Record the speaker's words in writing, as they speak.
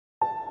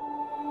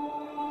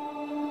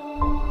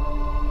Hi,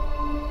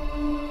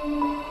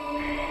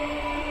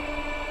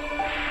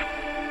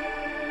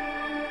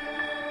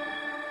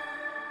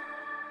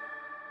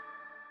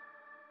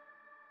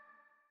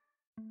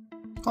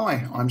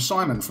 I'm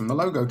Simon from the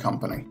Logo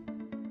Company,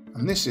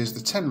 and this is the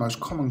 10 most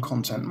common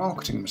content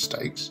marketing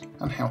mistakes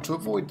and how to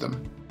avoid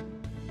them.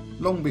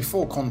 Long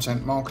before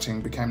content marketing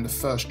became the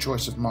first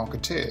choice of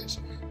marketeers,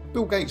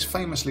 Bill Gates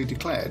famously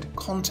declared,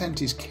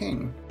 "Content is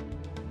king."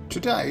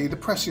 Today, the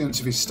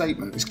prescience of his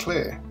statement is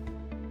clear.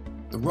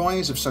 The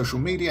rise of social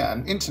media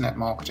and internet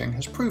marketing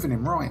has proven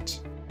him right.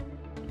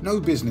 No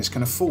business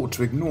can afford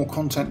to ignore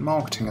content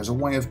marketing as a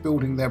way of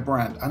building their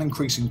brand and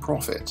increasing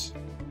profits.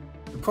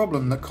 The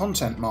problem that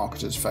content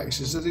marketers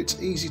face is that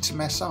it's easy to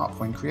mess up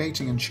when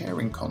creating and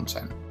sharing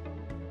content.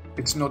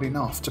 It's not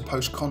enough to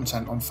post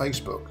content on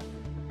Facebook.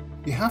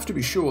 You have to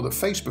be sure that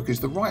Facebook is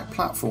the right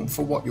platform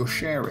for what you're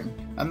sharing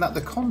and that the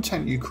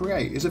content you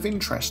create is of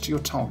interest to your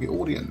target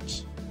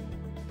audience.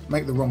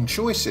 Make the wrong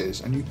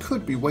choices and you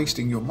could be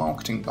wasting your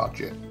marketing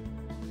budget.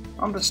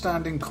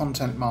 Understanding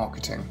content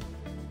marketing.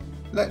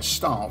 Let's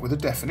start with a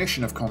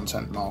definition of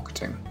content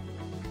marketing.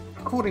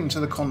 According to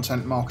the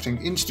Content Marketing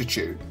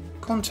Institute,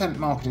 content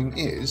marketing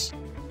is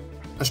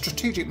a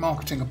strategic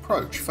marketing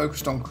approach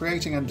focused on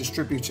creating and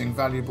distributing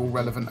valuable,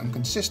 relevant and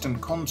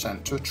consistent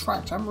content to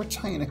attract and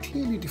retain a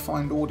clearly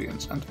defined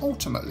audience and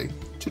ultimately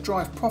to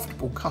drive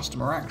profitable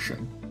customer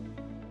action.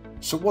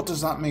 So what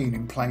does that mean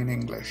in plain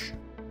English?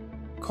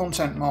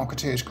 Content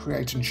marketeers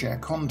create and share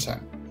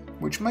content,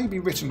 which may be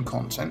written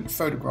content,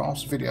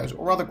 photographs, videos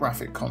or other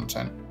graphic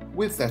content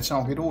with their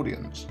target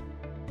audience.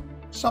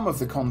 Some of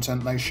the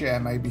content they share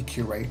may be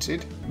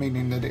curated,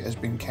 meaning that it has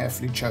been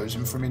carefully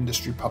chosen from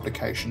industry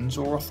publications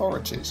or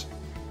authorities.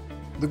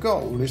 The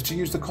goal is to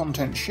use the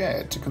content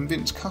shared to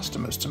convince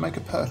customers to make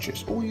a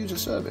purchase or use a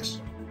service.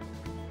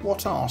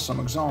 What are some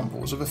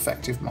examples of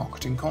effective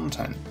marketing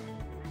content?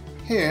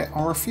 Here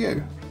are a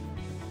few.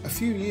 A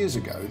few years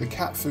ago, the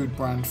cat food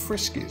brand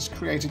Friskies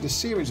created a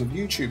series of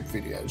YouTube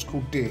videos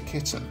called Dear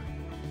Kitten.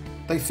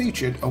 They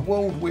featured a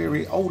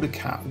world-weary older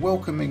cat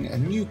welcoming a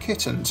new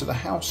kitten to the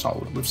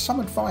household with some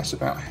advice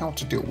about how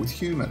to deal with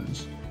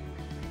humans.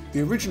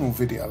 The original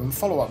video and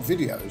follow-up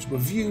videos were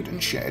viewed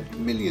and shared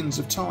millions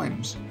of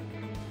times.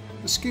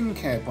 The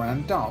skincare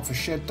brand Dove has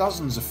shared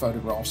dozens of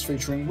photographs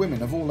featuring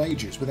women of all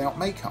ages without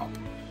makeup.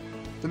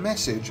 The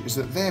message is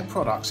that their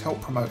products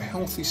help promote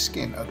healthy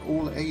skin at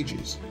all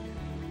ages.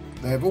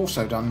 They have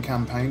also done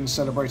campaigns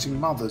celebrating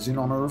mothers in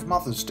honour of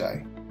Mother's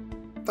Day.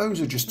 Those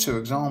are just two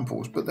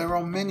examples, but there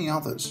are many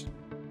others.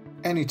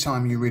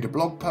 Anytime you read a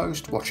blog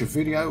post, watch a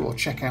video, or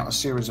check out a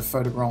series of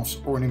photographs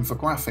or an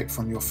infographic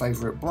from your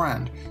favourite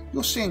brand,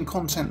 you're seeing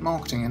content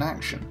marketing in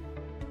action.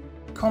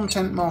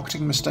 Content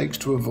marketing mistakes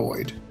to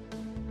avoid.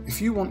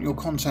 If you want your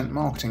content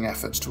marketing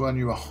efforts to earn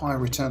you a high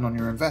return on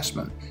your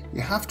investment,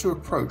 you have to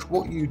approach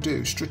what you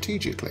do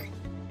strategically.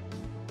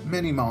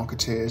 Many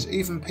marketeers,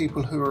 even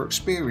people who are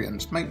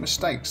experienced, make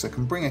mistakes that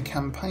can bring a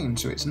campaign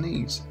to its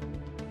knees.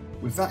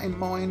 With that in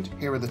mind,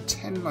 here are the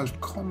 10 most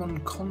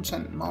common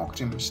content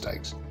marketing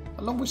mistakes,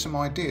 along with some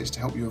ideas to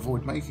help you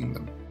avoid making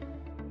them.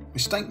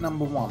 Mistake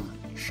number 1,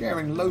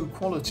 sharing low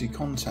quality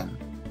content.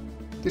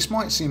 This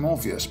might seem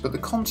obvious, but the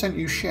content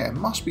you share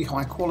must be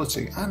high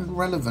quality and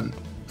relevant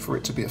for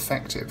it to be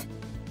effective.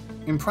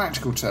 In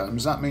practical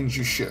terms, that means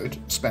you should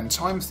spend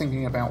time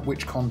thinking about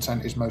which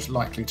content is most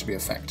likely to be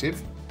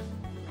effective,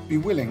 be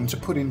willing to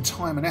put in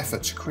time and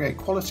effort to create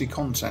quality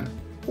content,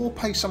 or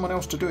pay someone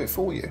else to do it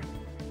for you.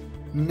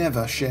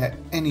 Never share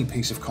any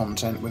piece of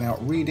content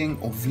without reading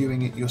or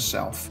viewing it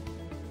yourself.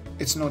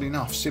 It's not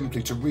enough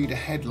simply to read a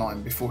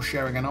headline before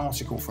sharing an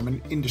article from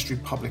an industry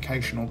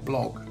publication or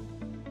blog.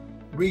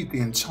 Read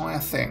the entire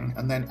thing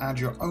and then add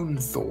your own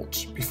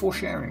thoughts before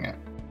sharing it.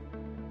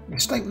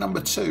 Mistake number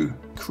 2,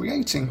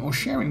 creating or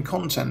sharing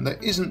content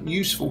that isn't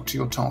useful to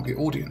your target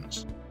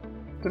audience.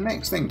 The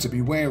next thing to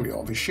be wary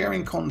of is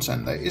sharing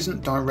content that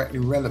isn't directly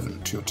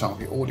relevant to your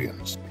target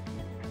audience.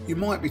 You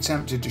might be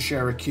tempted to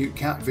share a cute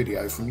cat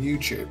video from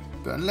YouTube,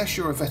 but unless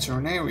you're a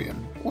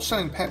veterinarian or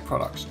selling pet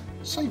products,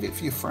 save it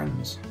for your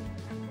friends.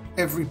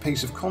 Every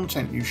piece of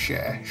content you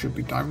share should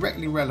be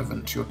directly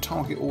relevant to your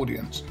target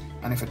audience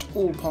and, if at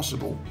all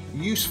possible,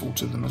 useful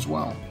to them as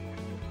well.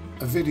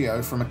 A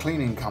video from a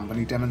cleaning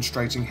company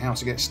demonstrating how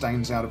to get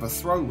stains out of a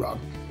throw rug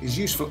is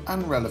useful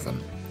and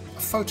relevant. A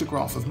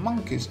photograph of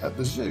monkeys at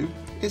the zoo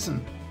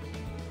isn't.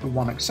 The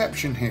one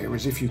exception here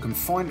is if you can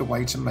find a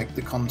way to make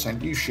the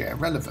content you share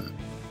relevant.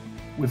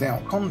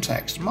 Without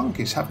context,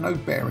 monkeys have no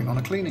bearing on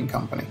a cleaning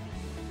company.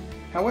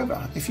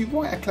 However, if you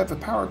write a clever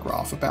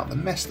paragraph about the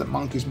mess that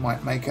monkeys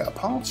might make at a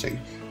party,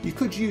 you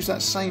could use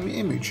that same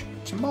image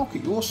to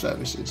market your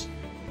services.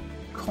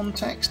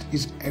 Context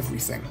is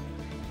everything.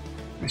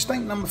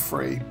 Mistake number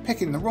 3,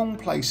 picking the wrong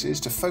places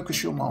to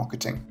focus your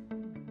marketing.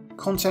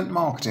 Content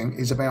marketing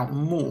is about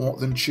more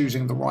than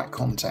choosing the right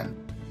content.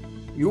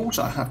 You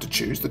also have to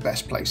choose the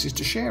best places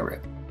to share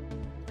it.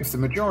 If the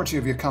majority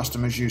of your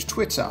customers use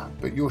Twitter,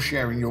 but you're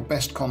sharing your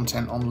best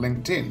content on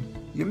LinkedIn,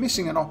 you're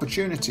missing an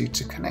opportunity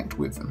to connect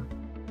with them.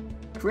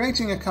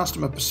 Creating a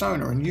customer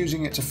persona and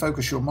using it to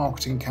focus your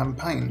marketing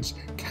campaigns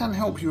can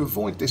help you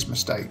avoid this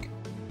mistake.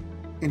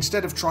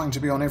 Instead of trying to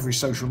be on every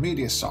social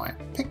media site,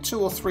 pick 2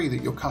 or 3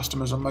 that your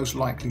customers are most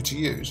likely to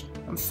use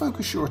and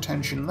focus your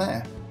attention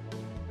there.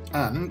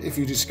 And if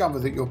you discover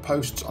that your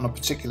posts on a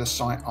particular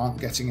site aren't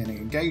getting any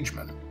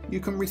engagement, you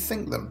can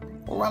rethink them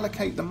or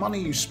allocate the money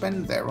you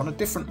spend there on a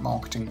different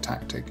marketing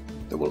tactic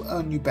that will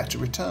earn you better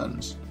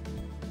returns.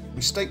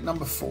 Mistake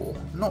number 4,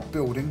 not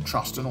building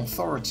trust and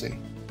authority.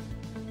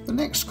 The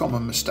next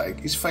common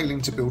mistake is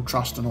failing to build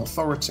trust and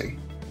authority.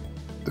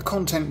 The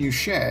content you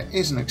share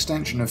is an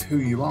extension of who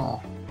you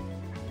are.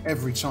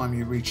 Every time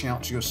you reach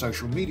out to your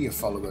social media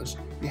followers,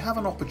 you have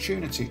an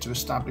opportunity to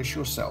establish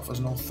yourself as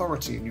an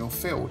authority in your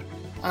field,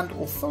 and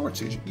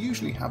authorities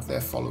usually have their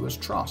followers'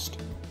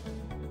 trust.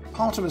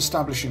 Part of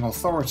establishing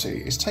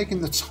authority is taking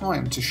the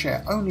time to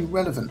share only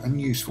relevant and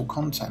useful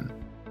content.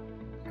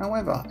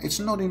 However, it's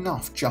not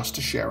enough just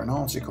to share an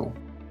article.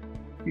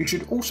 You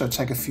should also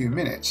take a few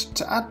minutes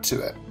to add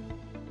to it.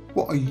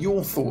 What are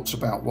your thoughts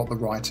about what the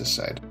writer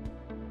said?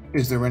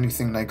 Is there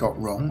anything they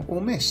got wrong or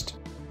missed?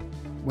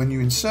 When you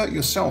insert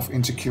yourself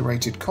into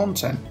curated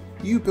content,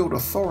 you build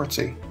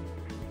authority.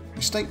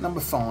 Mistake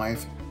number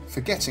 5,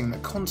 forgetting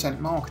that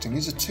content marketing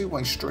is a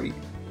two-way street.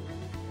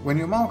 When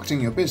you're marketing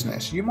your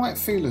business, you might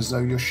feel as though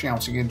you're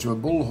shouting into a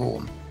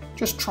bullhorn,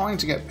 just trying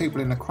to get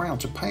people in a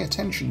crowd to pay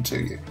attention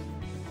to you.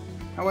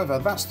 However,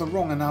 that's the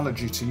wrong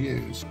analogy to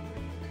use.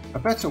 A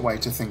better way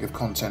to think of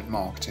content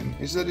marketing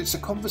is that it's a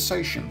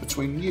conversation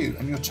between you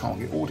and your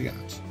target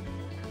audience.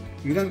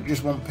 You don't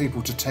just want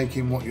people to take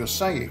in what you're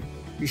saying,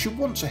 you should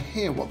want to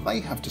hear what they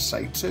have to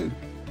say too.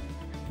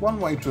 One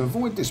way to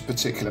avoid this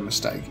particular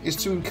mistake is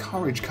to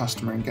encourage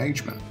customer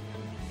engagement.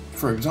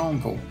 For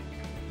example,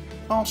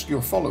 ask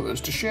your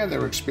followers to share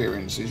their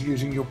experiences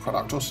using your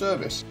product or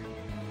service.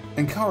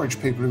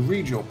 Encourage people who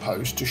read your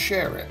post to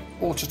share it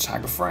or to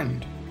tag a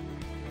friend.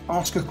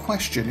 Ask a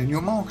question in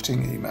your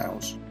marketing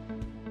emails.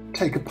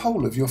 Take a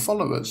poll of your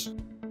followers.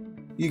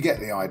 You get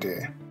the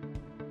idea.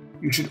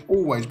 You should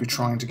always be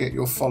trying to get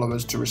your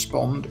followers to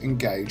respond,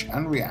 engage,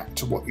 and react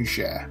to what you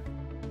share.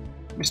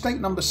 Mistake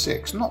number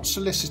 6, not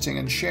soliciting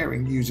and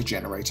sharing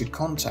user-generated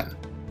content.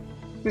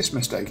 This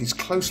mistake is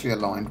closely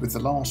aligned with the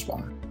last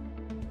one.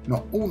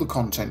 Not all the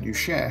content you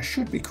share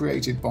should be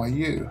created by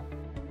you.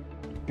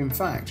 In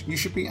fact, you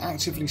should be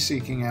actively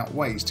seeking out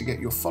ways to get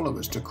your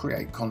followers to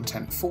create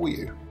content for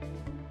you.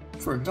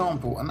 For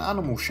example, an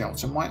animal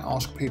shelter might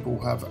ask people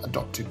who have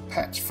adopted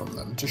pets from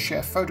them to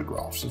share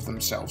photographs of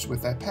themselves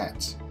with their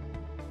pets.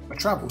 A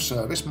travel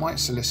service might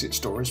solicit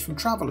stories from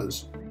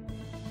travellers.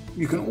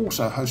 You can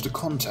also host a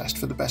contest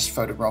for the best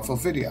photograph or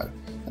video,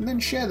 and then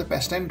share the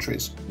best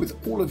entries with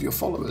all of your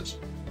followers.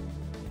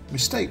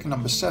 Mistake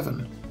number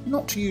 7,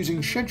 not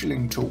using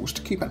scheduling tools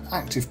to keep an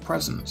active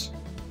presence.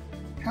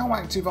 How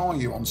active are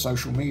you on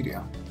social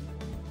media?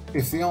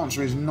 If the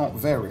answer is not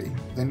very,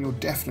 then you're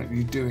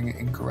definitely doing it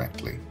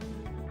incorrectly.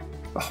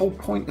 The whole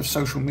point of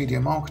social media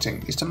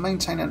marketing is to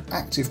maintain an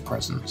active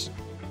presence.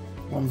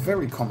 One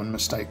very common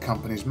mistake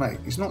companies make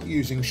is not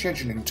using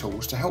scheduling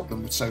tools to help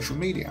them with social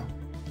media.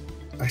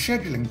 A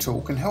scheduling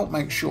tool can help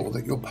make sure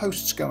that your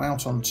posts go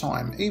out on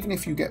time even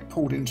if you get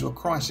pulled into a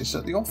crisis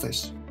at the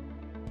office.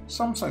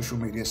 Some social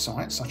media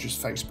sites, such as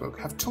Facebook,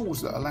 have tools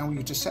that allow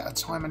you to set a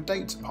time and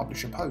date to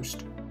publish a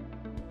post.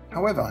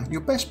 However,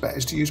 your best bet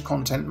is to use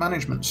content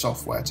management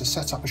software to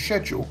set up a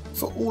schedule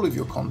for all of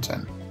your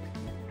content.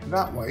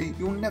 That way,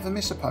 you'll never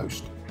miss a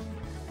post.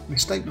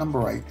 Mistake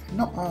number 8,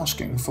 not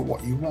asking for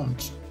what you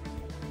want.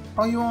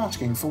 Are you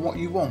asking for what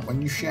you want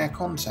when you share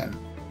content?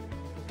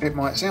 It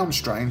might sound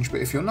strange, but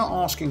if you're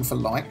not asking for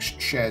likes,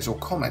 shares or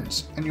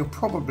comments, then you're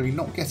probably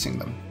not getting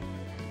them.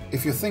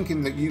 If you're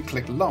thinking that you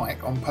click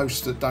like on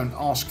posts that don't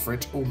ask for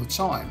it all the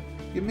time,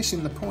 you're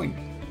missing the point.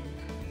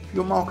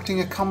 You're marketing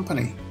a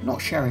company,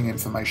 not sharing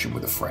information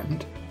with a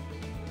friend.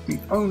 The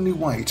only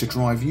way to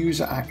drive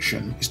user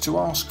action is to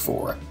ask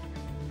for it.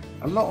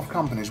 A lot of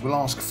companies will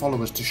ask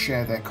followers to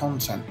share their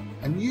content,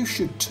 and you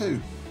should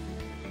too.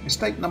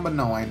 Mistake number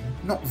 9,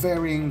 not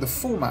varying the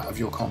format of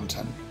your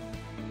content.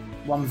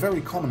 One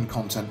very common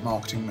content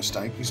marketing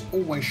mistake is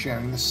always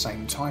sharing the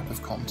same type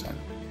of content.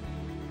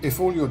 If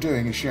all you're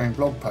doing is sharing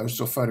blog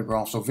posts or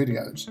photographs or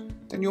videos,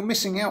 then you're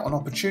missing out on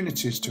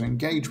opportunities to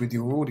engage with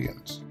your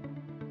audience.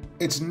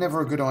 It's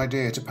never a good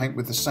idea to paint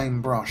with the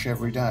same brush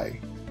every day.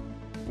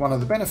 One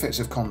of the benefits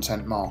of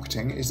content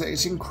marketing is that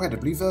it's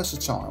incredibly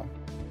versatile.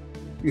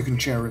 You can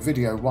share a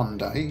video one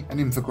day, an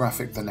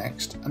infographic the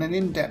next, and an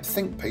in-depth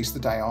think piece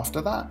the day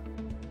after that.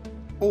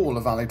 All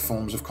are valid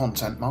forms of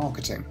content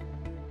marketing.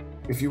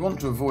 If you want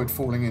to avoid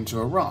falling into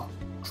a rut,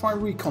 try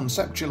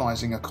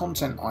reconceptualizing a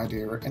content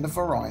idea in a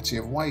variety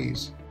of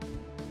ways.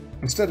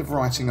 Instead of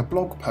writing a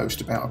blog post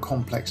about a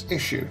complex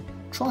issue,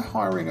 try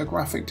hiring a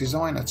graphic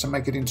designer to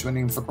make it into an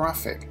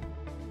infographic.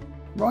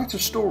 Write a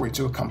story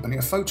to accompany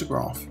a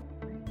photograph.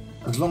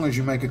 As long as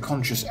you make a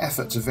conscious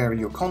effort to vary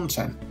your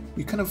content,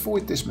 you can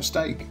avoid this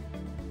mistake.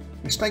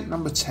 Mistake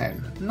number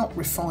 10, not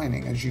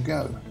refining as you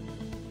go.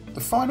 The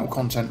final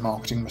content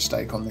marketing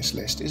mistake on this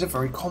list is a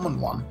very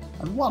common one,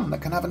 and one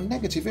that can have a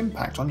negative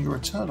impact on your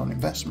return on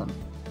investment.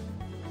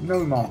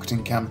 No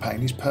marketing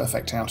campaign is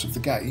perfect out of the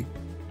gate.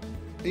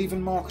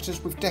 Even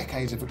marketers with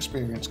decades of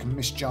experience can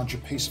misjudge a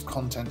piece of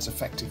content's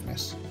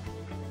effectiveness.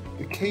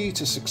 The key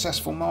to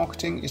successful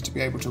marketing is to be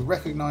able to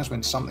recognise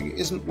when something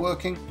isn't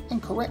working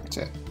and correct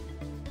it.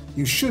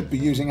 You should be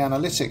using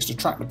analytics to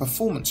track the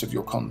performance of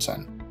your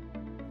content.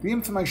 The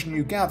information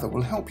you gather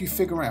will help you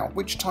figure out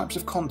which types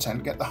of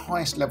content get the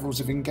highest levels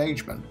of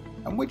engagement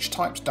and which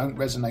types don't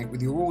resonate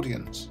with your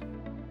audience.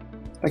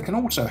 They can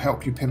also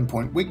help you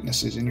pinpoint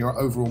weaknesses in your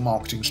overall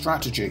marketing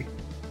strategy.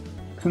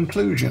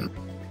 Conclusion: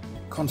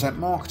 content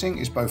marketing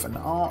is both an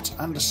art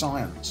and a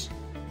science.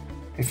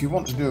 If you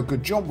want to do a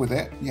good job with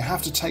it, you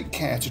have to take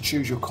care to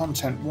choose your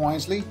content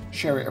wisely,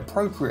 share it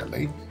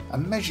appropriately,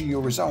 and measure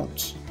your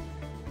results.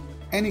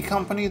 Any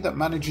company that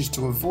manages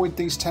to avoid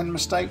these 10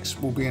 mistakes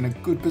will be in a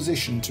good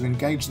position to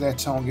engage their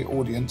target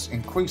audience,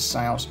 increase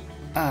sales,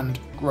 and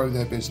grow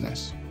their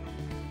business.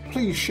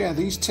 Please share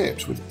these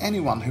tips with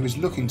anyone who is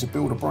looking to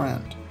build a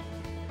brand.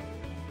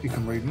 You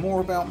can read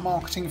more about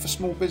marketing for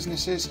small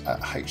businesses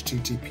at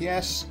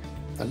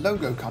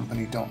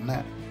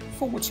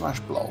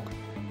https://thelogocompany.net/blog.